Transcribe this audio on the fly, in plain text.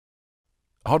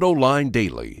AutoLine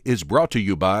Daily is brought to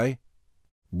you by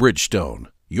Bridgestone,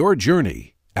 your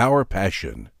journey, our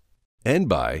passion, and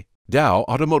by Dow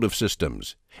Automotive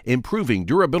Systems, improving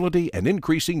durability and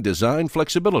increasing design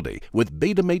flexibility with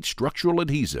Betamate structural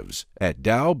adhesives at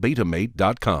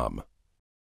dowbetamate.com.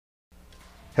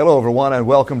 Hello everyone and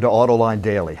welcome to AutoLine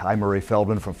Daily. I'm Murray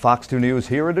Feldman from Fox 2 News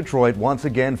here in Detroit, once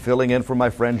again filling in for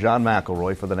my friend John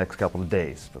McElroy for the next couple of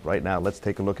days. But right now, let's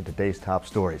take a look at today's top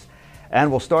stories. And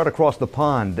we'll start across the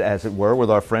pond, as it were, with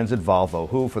our friends at Volvo,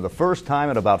 who for the first time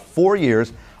in about 4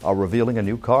 years are revealing a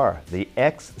new car, the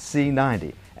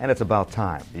XC90. And it's about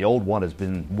time. The old one has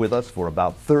been with us for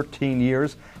about 13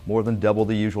 years, more than double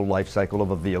the usual life cycle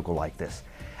of a vehicle like this.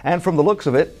 And from the looks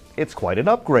of it, it's quite an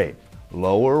upgrade.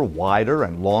 Lower, wider,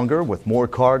 and longer with more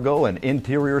cargo and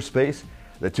interior space.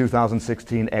 The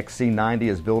 2016 XC90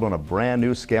 is built on a brand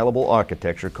new scalable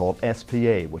architecture called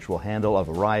SPA, which will handle a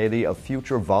variety of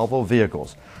future Volvo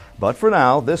vehicles. But for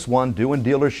now, this one, due in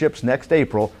dealerships next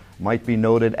April, might be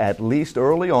noted at least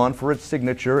early on for its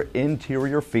signature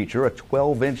interior feature, a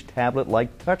 12-inch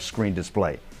tablet-like touchscreen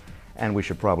display. And we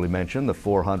should probably mention the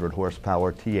 400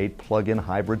 horsepower T8 plug-in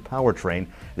hybrid powertrain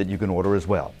that you can order as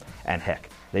well. And heck,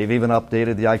 they've even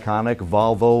updated the iconic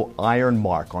Volvo iron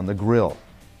mark on the grille.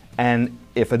 And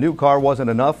if a new car wasn't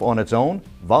enough on its own,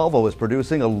 Volvo is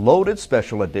producing a loaded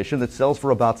special edition that sells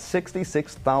for about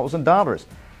 $66,000.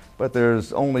 But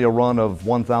there's only a run of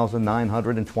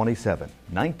 1927,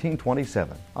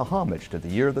 a homage to the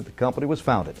year that the company was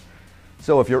founded.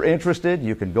 So if you're interested,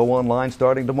 you can go online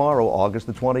starting tomorrow, August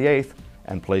the 28th,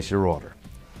 and place your order.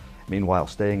 Meanwhile,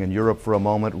 staying in Europe for a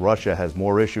moment, Russia has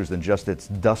more issues than just its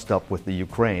dust-up with the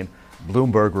Ukraine.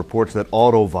 Bloomberg reports that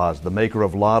AutoVAZ, the maker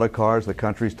of Lada cars, the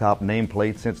country's top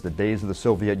nameplate since the days of the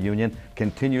Soviet Union,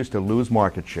 continues to lose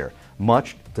market share,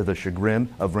 much to the chagrin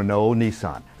of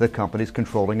Renault-Nissan, the company's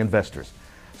controlling investors.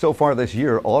 So far this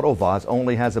year, AutoVAZ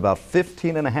only has about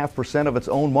 15.5% of its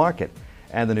own market.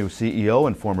 And the new CEO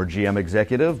and former GM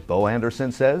executive, Bo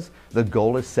Anderson, says the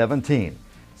goal is 17.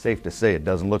 Safe to say it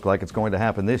doesn't look like it's going to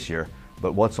happen this year.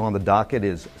 But what's on the docket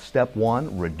is step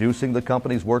one, reducing the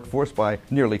company's workforce by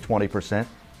nearly 20%.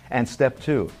 And step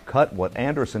two, cut what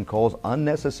Anderson calls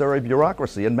unnecessary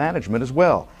bureaucracy and management as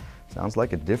well. Sounds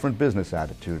like a different business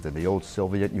attitude than the old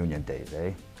Soviet Union days,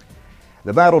 eh?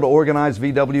 The battle to organize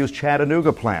VW's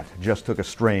Chattanooga plant just took a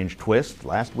strange twist.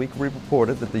 Last week we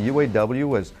reported that the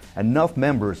UAW has enough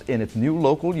members in its new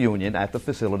local union at the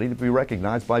facility to be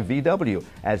recognized by VW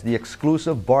as the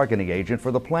exclusive bargaining agent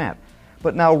for the plant.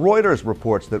 But now Reuters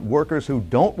reports that workers who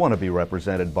don't want to be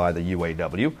represented by the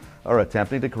UAW are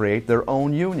attempting to create their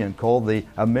own union called the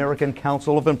American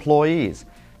Council of Employees.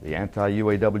 The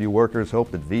anti-UAW workers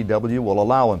hope that VW will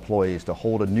allow employees to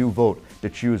hold a new vote to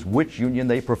choose which union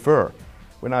they prefer.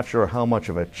 We're not sure how much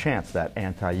of a chance that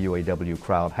anti-UAW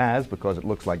crowd has because it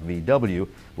looks like VW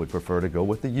would prefer to go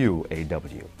with the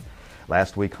UAW.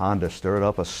 Last week, Honda stirred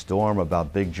up a storm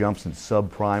about big jumps in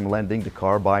subprime lending to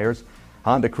car buyers.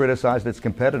 Honda criticized its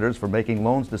competitors for making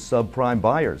loans to subprime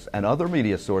buyers, and other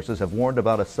media sources have warned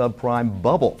about a subprime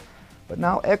bubble. But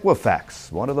now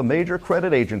Equifax, one of the major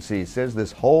credit agencies, says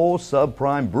this whole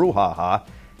subprime brouhaha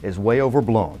is way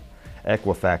overblown.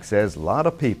 Equifax says a lot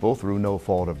of people, through no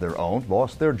fault of their own,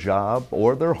 lost their job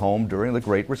or their home during the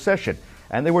Great Recession,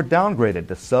 and they were downgraded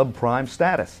to subprime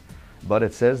status. But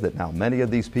it says that now many of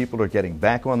these people are getting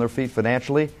back on their feet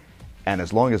financially, and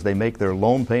as long as they make their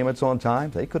loan payments on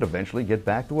time, they could eventually get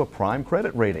back to a prime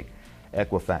credit rating.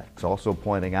 Equifax also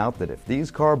pointing out that if these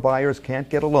car buyers can't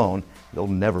get a loan, they'll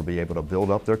never be able to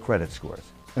build up their credit scores.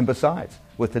 And besides,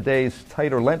 with today's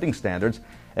tighter lending standards,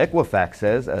 Equifax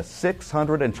says a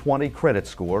 620 credit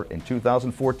score in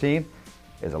 2014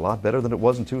 is a lot better than it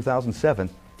was in 2007,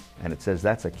 and it says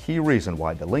that's a key reason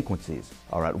why delinquencies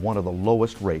are at one of the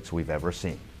lowest rates we've ever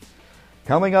seen.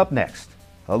 Coming up next,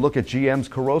 a look at GM's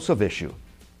corrosive issue.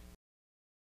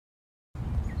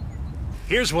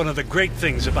 Here's one of the great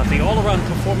things about the all-around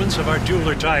performance of our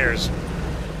Dueler tires.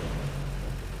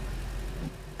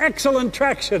 Excellent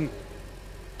traction.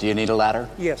 Do you need a ladder?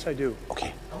 Yes, I do.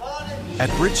 Okay. At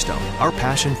Bridgestone, our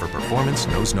passion for performance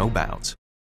knows no bounds.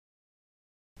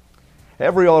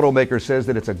 Every automaker says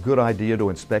that it's a good idea to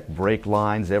inspect brake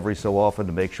lines every so often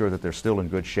to make sure that they're still in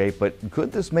good shape, but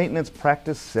could this maintenance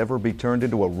practice ever be turned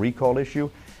into a recall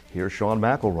issue? Here's Sean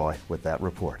McElroy with that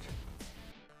report.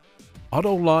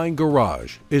 AutoLine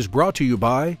Garage is brought to you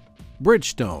by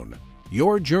Bridgestone,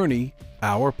 your journey,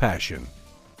 our passion.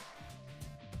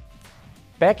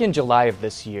 Back in July of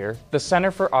this year, the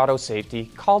Center for Auto Safety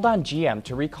called on GM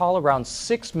to recall around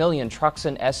 6 million trucks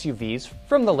and SUVs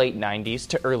from the late 90s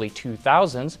to early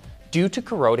 2000s due to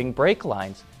corroding brake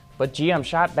lines. But GM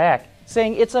shot back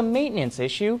saying it's a maintenance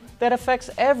issue that affects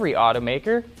every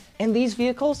automaker, and these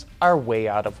vehicles are way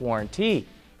out of warranty.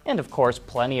 And of course,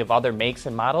 plenty of other makes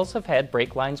and models have had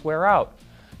brake lines wear out.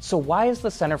 So why is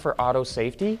the Center for Auto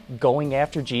Safety going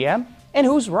after GM? And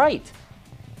who's right?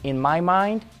 In my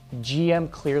mind,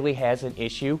 GM clearly has an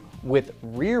issue with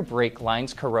rear brake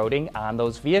lines corroding on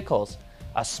those vehicles,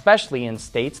 especially in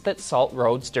states that salt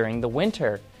roads during the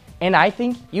winter. And I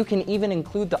think you can even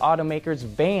include the automaker's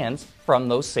vans from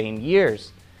those same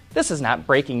years. This is not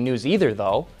breaking news either,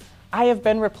 though. I have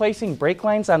been replacing brake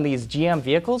lines on these GM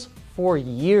vehicles for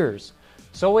years,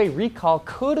 so a recall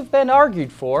could have been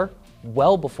argued for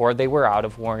well before they were out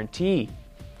of warranty.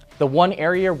 The one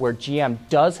area where GM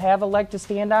does have a leg to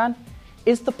stand on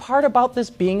is the part about this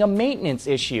being a maintenance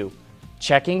issue.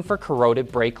 Checking for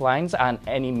corroded brake lines on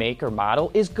any make or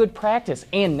model is good practice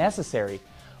and necessary,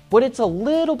 but it's a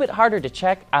little bit harder to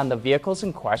check on the vehicles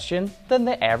in question than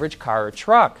the average car or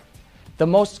truck. The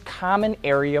most common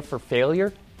area for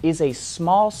failure is a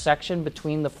small section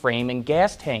between the frame and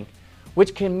gas tank,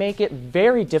 which can make it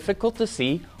very difficult to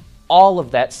see all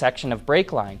of that section of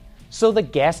brake line, so the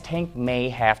gas tank may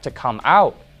have to come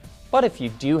out. But if you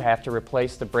do have to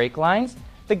replace the brake lines,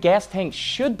 the gas tank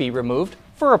should be removed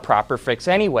for a proper fix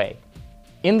anyway.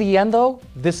 In the end though,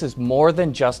 this is more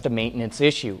than just a maintenance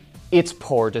issue. It's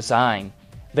poor design.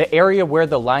 The area where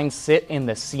the lines sit in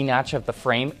the C-notch of the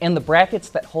frame and the brackets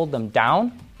that hold them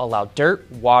down allow dirt,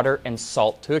 water, and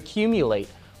salt to accumulate,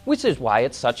 which is why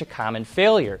it's such a common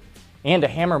failure. And to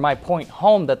hammer my point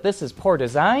home that this is poor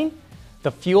design,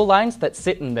 the fuel lines that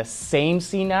sit in the same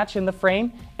C-notch in the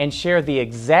frame and share the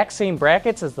exact same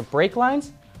brackets as the brake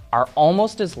lines are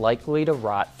almost as likely to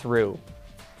rot through.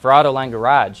 For Autoline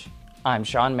Garage, I'm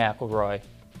Sean McElroy.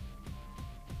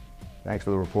 Thanks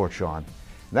for the report, Sean.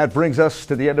 And that brings us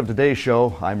to the end of today's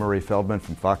show. I'm Murray Feldman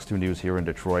from Fox 2 News here in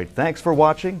Detroit. Thanks for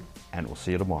watching, and we'll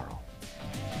see you tomorrow.